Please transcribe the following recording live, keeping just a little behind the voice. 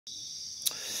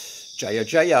Jaya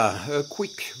Jaya, a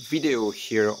quick video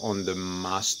here on the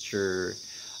master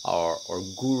or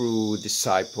guru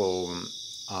disciple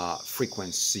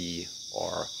frequency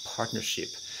or partnership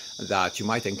that you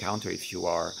might encounter if you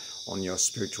are on your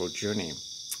spiritual journey.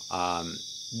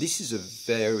 This is a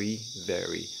very,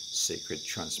 very sacred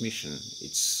transmission.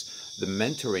 It's the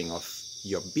mentoring of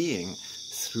your being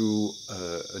through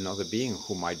another being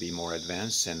who might be more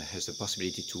advanced and has the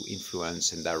possibility to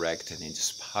influence and direct and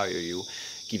inspire you,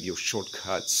 give you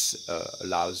shortcuts,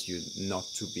 allows you not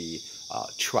to be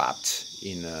trapped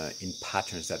in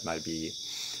patterns that might be,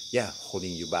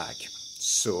 holding you back.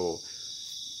 So,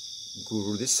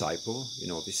 guru disciple,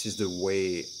 this is the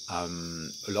way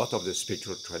a lot of the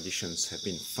spiritual traditions have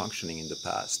been functioning in the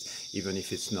past, even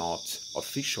if it's not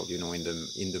official.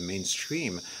 In the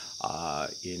mainstream,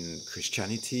 in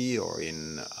Christianity or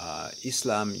in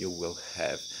Islam, you will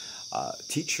have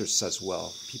teachers as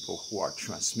well, people who are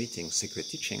transmitting sacred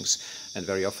teachings, and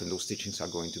very often those teachings are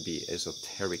going to be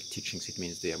esoteric teachings. It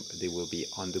means they will be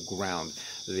underground.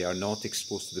 They are not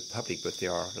exposed to the public, but they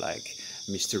are like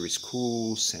mystery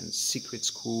schools and secret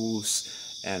schools.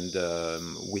 And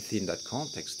within that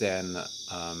context, then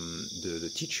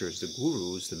the teachers, the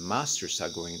gurus, the masters are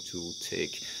going to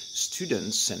take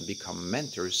students and become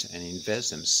mentors and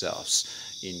invest themselves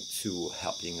into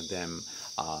helping them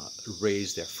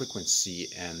raise their frequency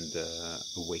and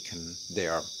awaken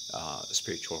their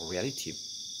spiritual reality.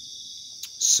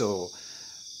 So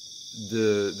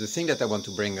the thing that I want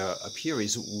to bring up here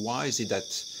is, why is it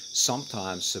that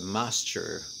sometimes a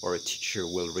master or a teacher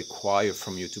will require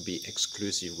from you to be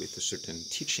exclusive with a certain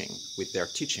teaching, with their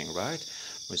teaching, right?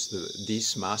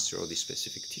 This master or this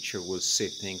specific teacher will say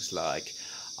things like,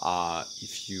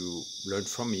 if you learn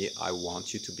from me, I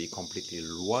want you to be completely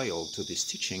loyal to this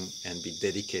teaching and be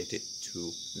dedicated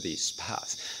to this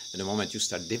path. And the moment you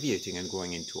start deviating and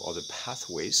going into other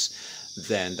pathways,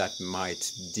 then that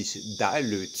might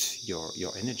dilute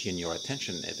your energy and your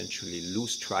attention, eventually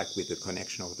lose track with the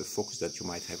connection of the focus that you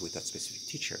might have with that specific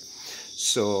teacher.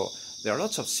 So there are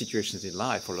lots of situations in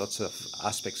life, or lots of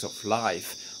aspects of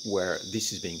life where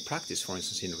this is being practiced. For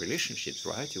instance, in relationships,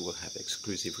 right? You will have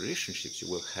exclusive relationships. You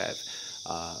will have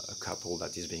a couple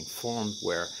that is being formed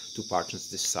where two partners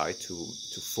decide to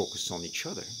focus on each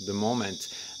other. The moment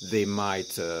they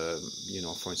might,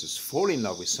 for instance, fall in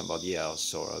love with somebody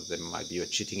else, or there might be a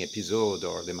cheating episode,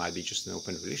 or there might be just an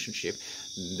open relationship,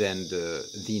 then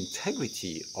the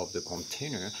integrity of the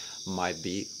container might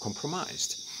be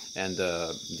compromised. And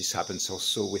this happens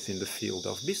also within the field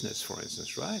of business, for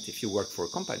instance, right? If you work for a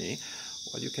company,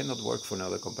 well, you cannot work for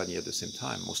another company at the same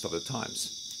time, most of the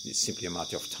times. It's simply a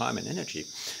matter of time and energy.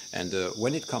 And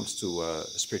when it comes to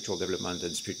spiritual development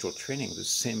and spiritual training, the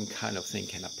same kind of thing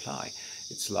can apply.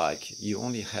 It's like you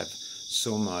only have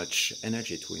so much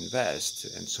energy to invest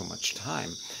and so much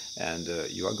time, and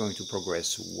you are going to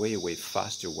progress way, way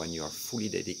faster when you are fully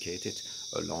dedicated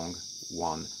along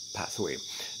one pathway.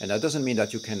 And that doesn't mean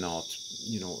that you cannot,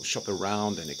 shop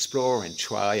around and explore and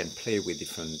try and play with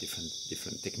different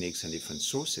techniques and different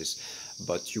sources.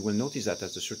 But you will notice that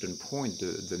at a certain point,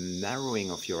 the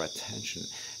narrowing of your attention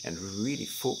and really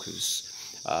focus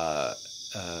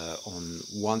on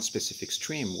one specific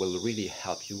stream will really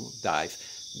help you dive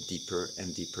deeper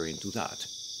and deeper into that.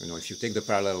 If you take the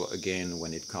parallel again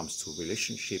when it comes to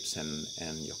relationships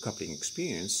and your coupling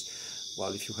experience,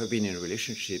 well, if you have been in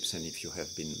relationships and if you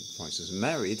have been, for instance,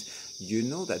 married, you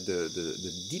know that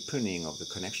the deepening of the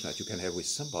connection that you can have with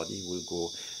somebody will go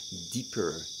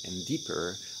deeper and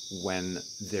deeper when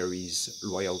there is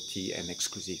loyalty and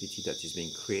exclusivity that is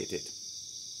being created.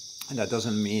 And that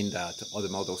doesn't mean that other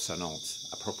models are not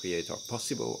appropriate or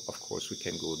possible. Of course, we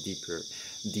can go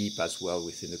deep as well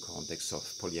within the context of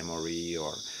polyamory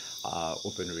or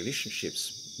open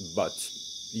relationships. But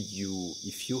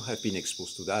if you have been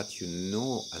exposed to that, you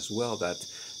know as well that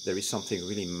there is something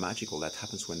really magical that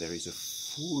happens when there is a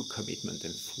full commitment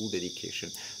and full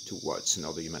dedication towards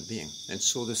another human being. And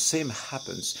so the same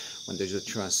happens when there's a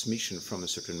transmission from a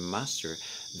certain master.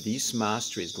 This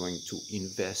master is going to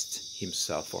invest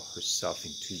himself or herself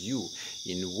into you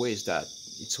in ways that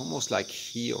it's almost like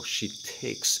he or she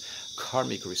takes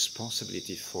karmic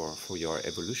responsibility for your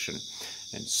evolution.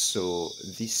 And so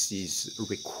this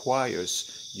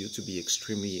requires you to be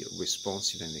extremely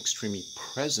responsive and extremely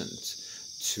present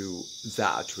to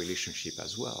that relationship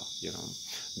as well,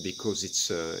 because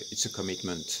it's a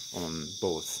commitment on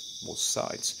both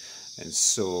sides. And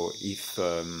so if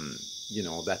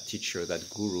that teacher, that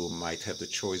guru might have the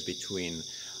choice between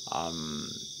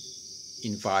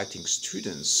inviting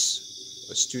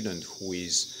a student who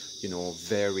is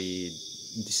very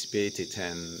dissipated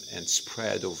and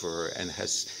spread over and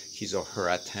has his or her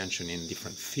attention in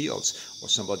different fields, or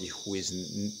somebody who is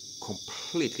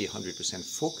completely 100%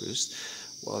 focused,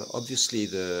 well, obviously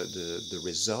the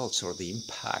results or the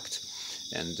impact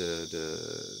and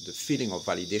the feeling of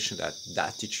validation that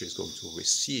that teacher is going to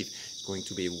receive is going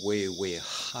to be way, way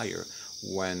higher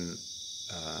when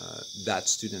that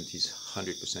student is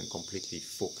 100% completely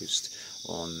focused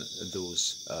on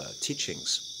those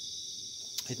teachings.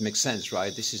 It makes sense,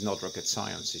 right? This is not rocket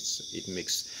science. It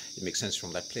makes sense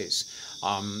from that place.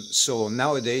 So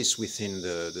nowadays, within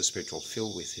the spiritual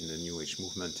field, within the New Age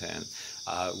movement, and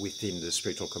within the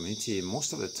spiritual community,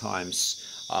 most of the times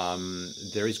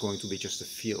there is going to be just a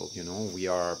field. You know, we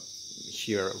are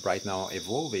here right now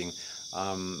evolving.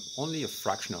 Only a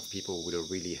fraction of people will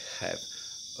really have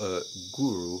a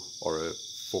guru or a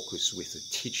focus with a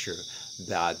teacher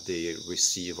that they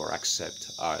receive or accept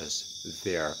as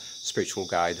their spiritual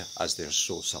guide, as their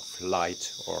source of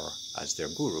light, or as their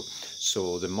guru.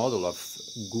 So the model of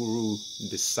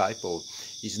guru-disciple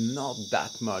is not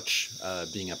that much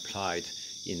being applied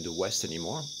in the West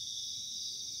anymore.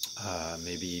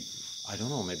 Maybe, I don't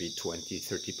know, maybe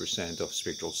 20-30% of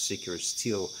spiritual seekers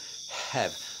still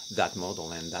have that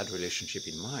model and that relationship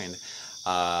in mind.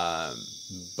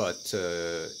 But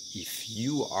if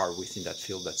you are within that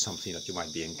field, that's something that you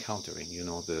might be encountering, you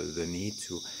know, the need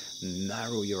to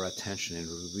narrow your attention and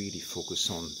really focus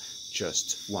on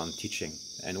just one teaching.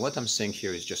 And what I'm saying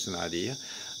here is just an idea,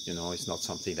 you know, it's not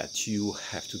something that you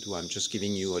have to do. I'm just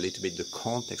giving you a little bit the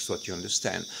context so that you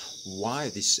understand why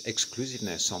this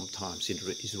exclusiveness sometimes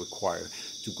is required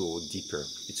to go deeper.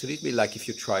 It's a little bit like if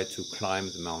you try to climb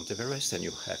the Mount Everest and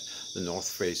you have the North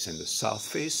Face and the South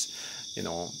Face. You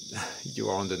know, you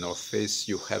are on the North Face,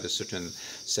 you have a certain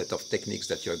set of techniques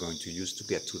that you are going to use to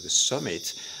get to the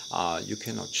summit. You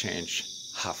cannot change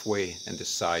halfway and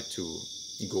decide to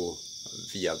go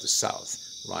via the south,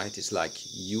 right? It's like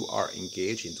you are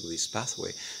engaged into this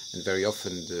pathway, and very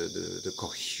often the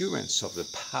coherence of the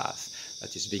path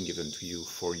that is being given to you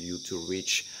for you to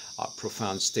reach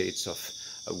profound states of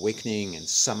awakening and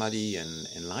samadhi and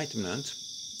enlightenment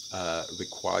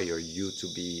require you to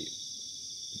be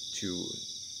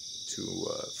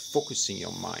focusing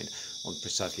your mind on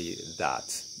precisely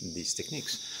these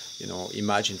techniques. You know,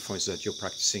 imagine, for instance, that you're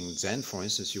practicing Zen. For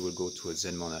instance, you will go to a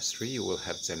Zen monastery, you will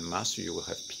have Zen master, you will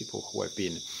have people who have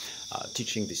been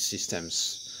teaching these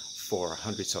systems for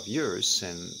hundreds of years,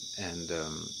 and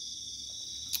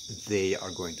they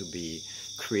are going to be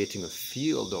creating a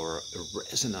field or a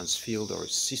resonance field or a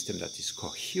system that is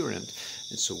coherent.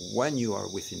 And so when you are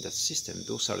within that system,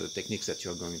 those are the techniques that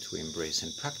you're going to embrace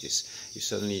and practice. If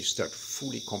suddenly you start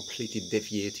fully, completely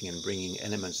deviating and bringing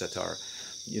elements that are,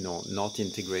 you know, not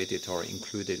integrated or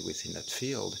included within that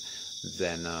field,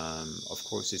 then of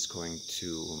course it's going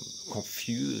to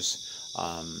confuse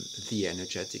the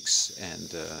energetics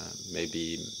and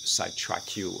maybe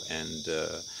sidetrack you and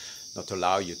not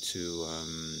allow you to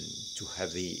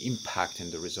have the impact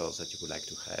and the results that you would like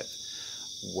to have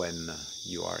when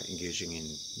you are engaging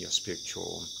in your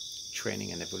spiritual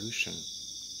training and evolution.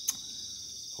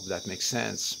 Hope that makes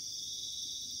sense.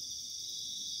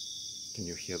 Can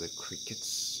you hear the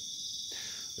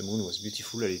crickets? The moon was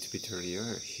beautiful a little bit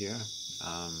earlier here.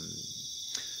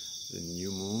 The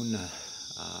new moon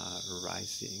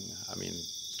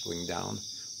going down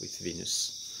with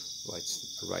Venus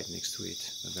right next to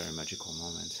it. A very magical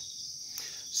moment.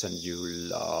 Send you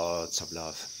lots of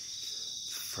love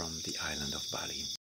from the island of Bali.